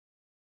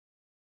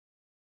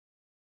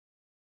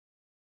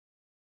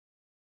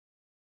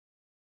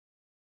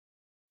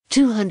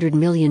$200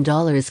 million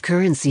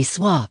currency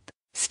swap,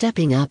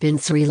 stepping up in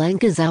Sri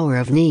Lanka's hour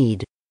of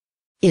need.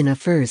 In a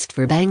first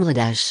for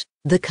Bangladesh,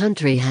 the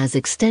country has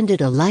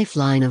extended a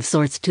lifeline of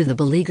sorts to the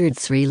beleaguered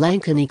Sri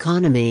Lankan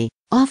economy,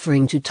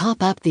 offering to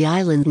top up the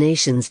island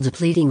nation's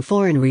depleting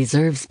foreign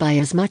reserves by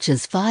as much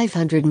as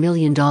 $500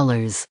 million.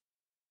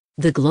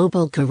 The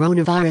global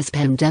coronavirus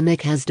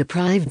pandemic has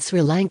deprived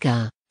Sri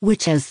Lanka,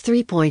 which has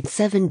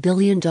 $3.7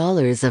 billion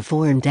of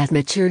foreign debt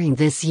maturing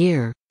this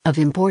year, of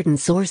important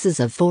sources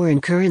of foreign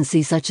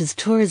currency such as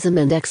tourism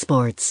and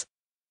exports.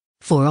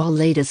 For all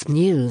latest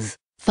news,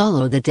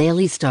 follow the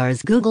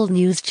DailyStar's Google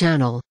News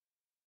channel.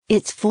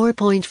 Its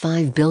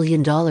 $4.5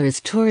 billion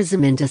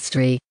tourism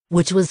industry,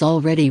 which was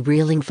already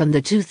reeling from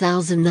the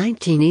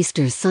 2019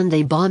 Easter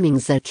Sunday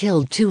bombings that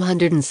killed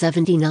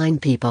 279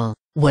 people,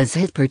 was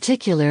hit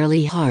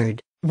particularly hard,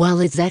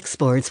 while its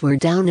exports were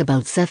down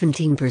about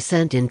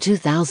 17% in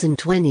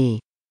 2020.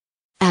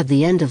 At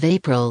the end of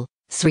April,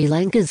 Sri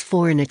Lanka's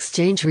foreign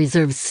exchange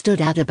reserves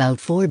stood at about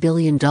 $4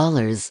 billion,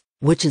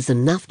 which is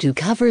enough to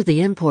cover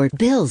the import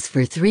bills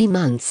for 3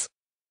 months.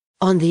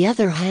 On the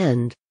other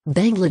hand,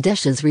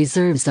 Bangladesh's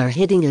reserves are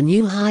hitting a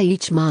new high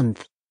each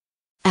month.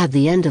 At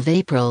the end of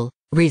April,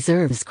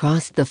 reserves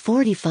crossed the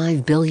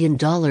 $45 billion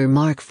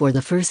mark for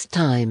the first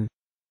time.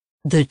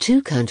 The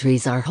two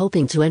countries are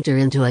hoping to enter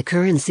into a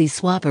currency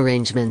swap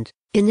arrangement,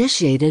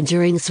 initiated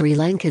during Sri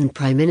Lankan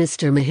Prime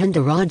Minister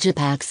Mahinda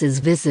Rajapaksa's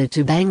visit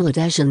to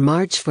Bangladesh in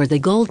March for the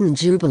Golden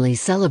Jubilee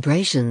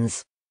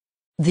celebrations.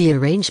 The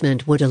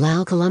arrangement would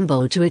allow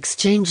Colombo to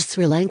exchange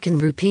Sri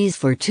Lankan rupees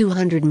for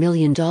 $200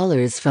 million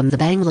from the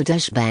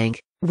Bangladesh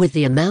Bank, with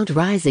the amount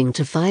rising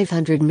to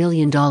 $500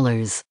 million.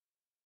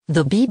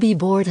 The BB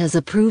board has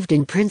approved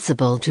in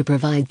principle to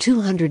provide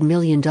 $200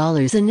 million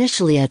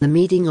initially at the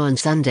meeting on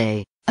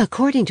Sunday,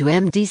 according to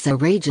MD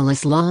Sirajul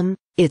Islam,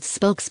 its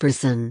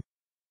spokesperson.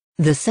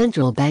 The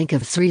Central Bank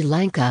of Sri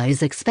Lanka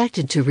is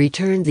expected to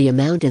return the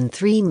amount in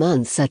 3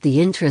 months at the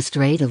interest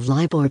rate of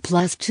LIBOR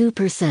plus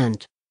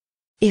 2%.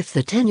 If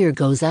the tenure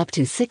goes up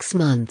to 6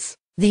 months,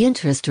 the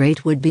interest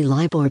rate would be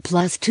LIBOR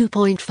plus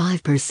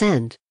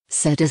 2.5%,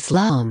 said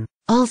Islam,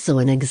 also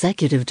an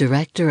executive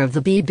director of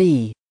the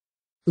BB.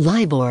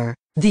 LIBOR,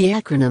 the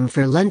acronym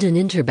for London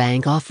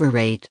Interbank Offer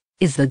Rate,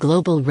 is the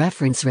global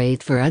reference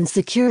rate for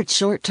unsecured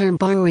short-term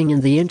borrowing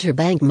in the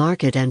interbank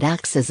market and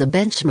acts as a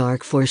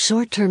benchmark for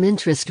short-term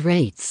interest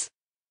rates.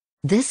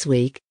 This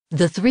week,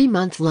 the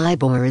 3-month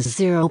LIBOR is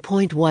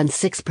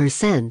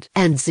 0.16%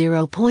 and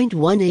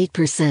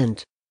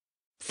 0.18%.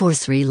 For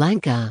Sri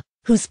Lanka,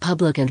 whose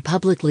public and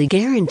publicly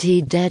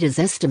guaranteed debt is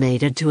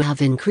estimated to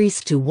have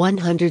increased to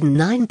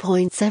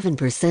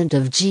 109.7%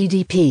 of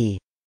GDP.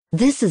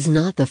 This is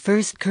not the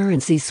first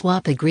currency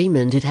swap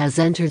agreement it has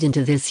entered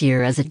into this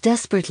year, as it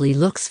desperately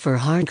looks for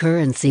hard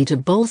currency to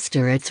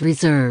bolster its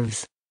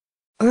reserves.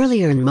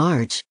 Earlier in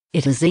March,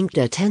 it has inked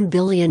a 10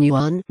 billion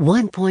yuan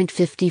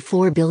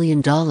 $1.54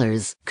 billion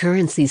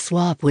currency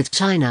swap with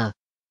China.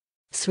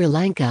 Sri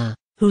Lanka,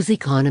 whose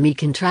economy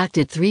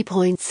contracted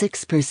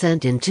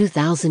 3.6% in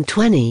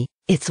 2020,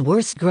 its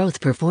worst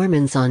growth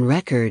performance on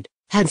record,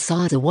 had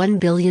sought a $1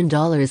 billion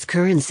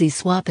currency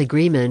swap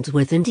agreement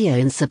with India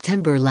in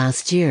September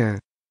last year.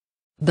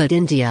 But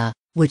India,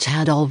 which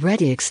had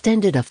already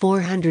extended a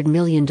 $400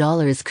 million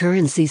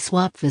currency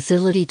swap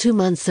facility 2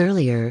 months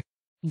earlier,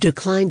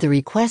 declined the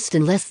request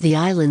unless the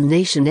island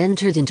nation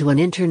entered into an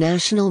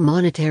International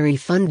Monetary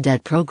Fund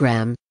debt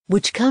program,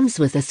 which comes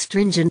with a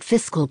stringent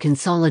fiscal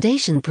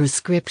consolidation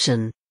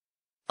prescription.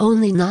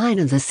 Only 9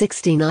 of the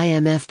 16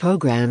 IMF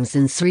programs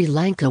in Sri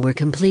Lanka were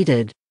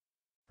completed.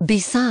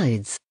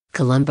 Besides,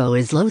 Colombo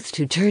is loath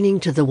to turning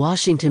to the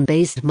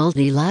Washington-based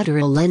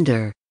multilateral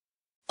lender.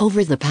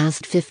 Over the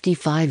past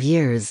 55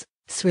 years,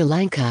 Sri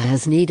Lanka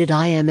has needed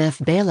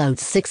IMF bailouts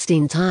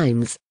 16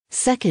 times,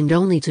 second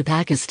only to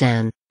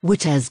Pakistan,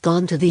 which has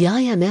gone to the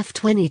IMF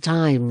 20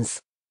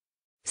 times.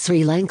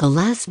 Sri Lanka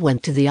last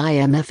went to the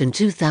IMF in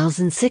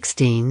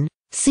 2016,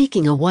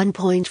 seeking a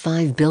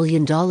 $1.5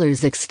 billion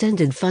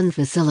extended fund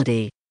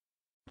facility.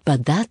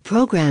 But that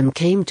program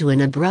came to an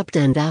abrupt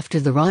end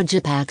after the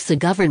Rajapaksa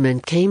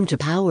government came to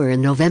power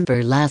in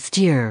November last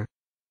year.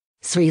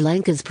 Sri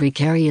Lanka's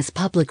precarious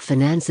public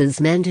finances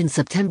meant in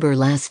September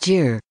last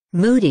year,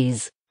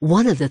 Moody's,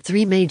 one of the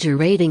 3 major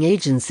rating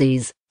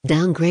agencies,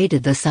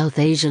 downgraded the South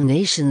Asian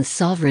nation's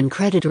sovereign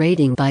credit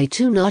rating by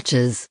 2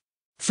 notches.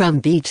 From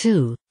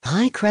B2,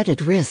 high credit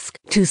risk,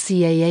 to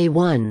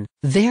CAA1,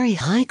 very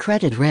high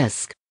credit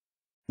risk.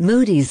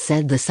 Moody's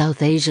said the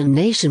South Asian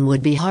nation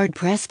would be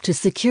hard-pressed to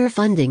secure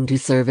funding to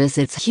service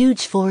its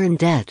huge foreign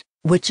debt,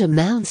 which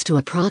amounts to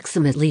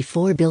approximately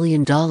 $4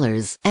 billion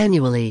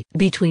annually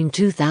between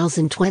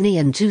 2020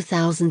 and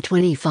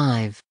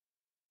 2025.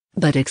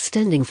 But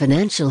extending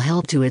financial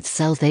help to its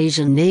South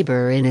Asian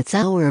neighbor in its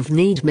hour of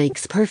need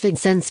makes perfect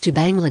sense to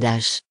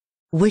Bangladesh,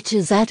 which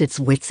is at its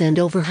wits' end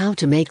over how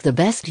to make the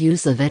best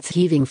use of its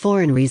heaving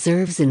foreign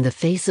reserves in the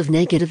face of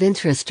negative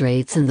interest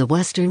rates in the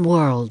Western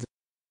world.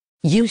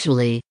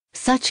 Usually,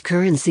 such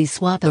currency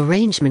swap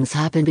arrangements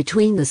happen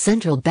between the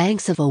central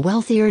banks of a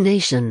wealthier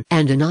nation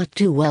and a not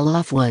too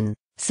well-off one,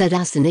 said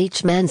Hassan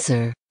H.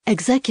 Mansur,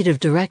 executive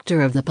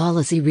director of the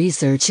Policy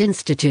Research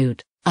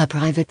Institute, a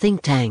private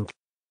think tank.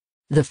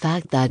 The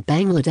fact that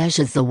Bangladesh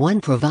is the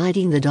one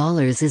providing the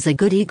dollars is a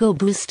good ego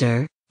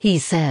booster, he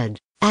said,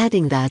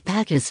 adding that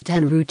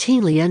Pakistan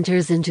routinely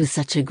enters into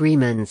such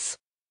agreements.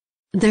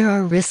 There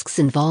are risks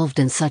involved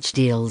in such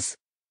deals.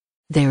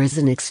 There is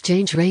an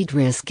exchange rate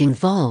risk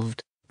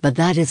involved, but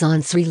that is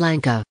on Sri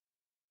Lanka.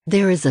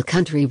 There is a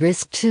country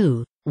risk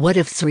too. What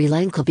if Sri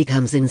Lanka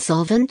becomes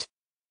insolvent?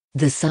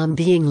 The sum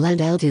being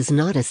lent out is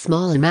not a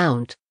small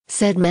amount,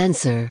 said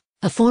Mansur,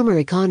 a former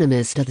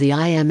economist of the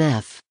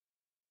IMF.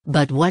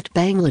 But what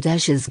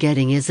Bangladesh is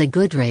getting is a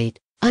good rate,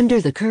 under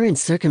the current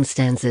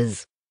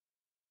circumstances.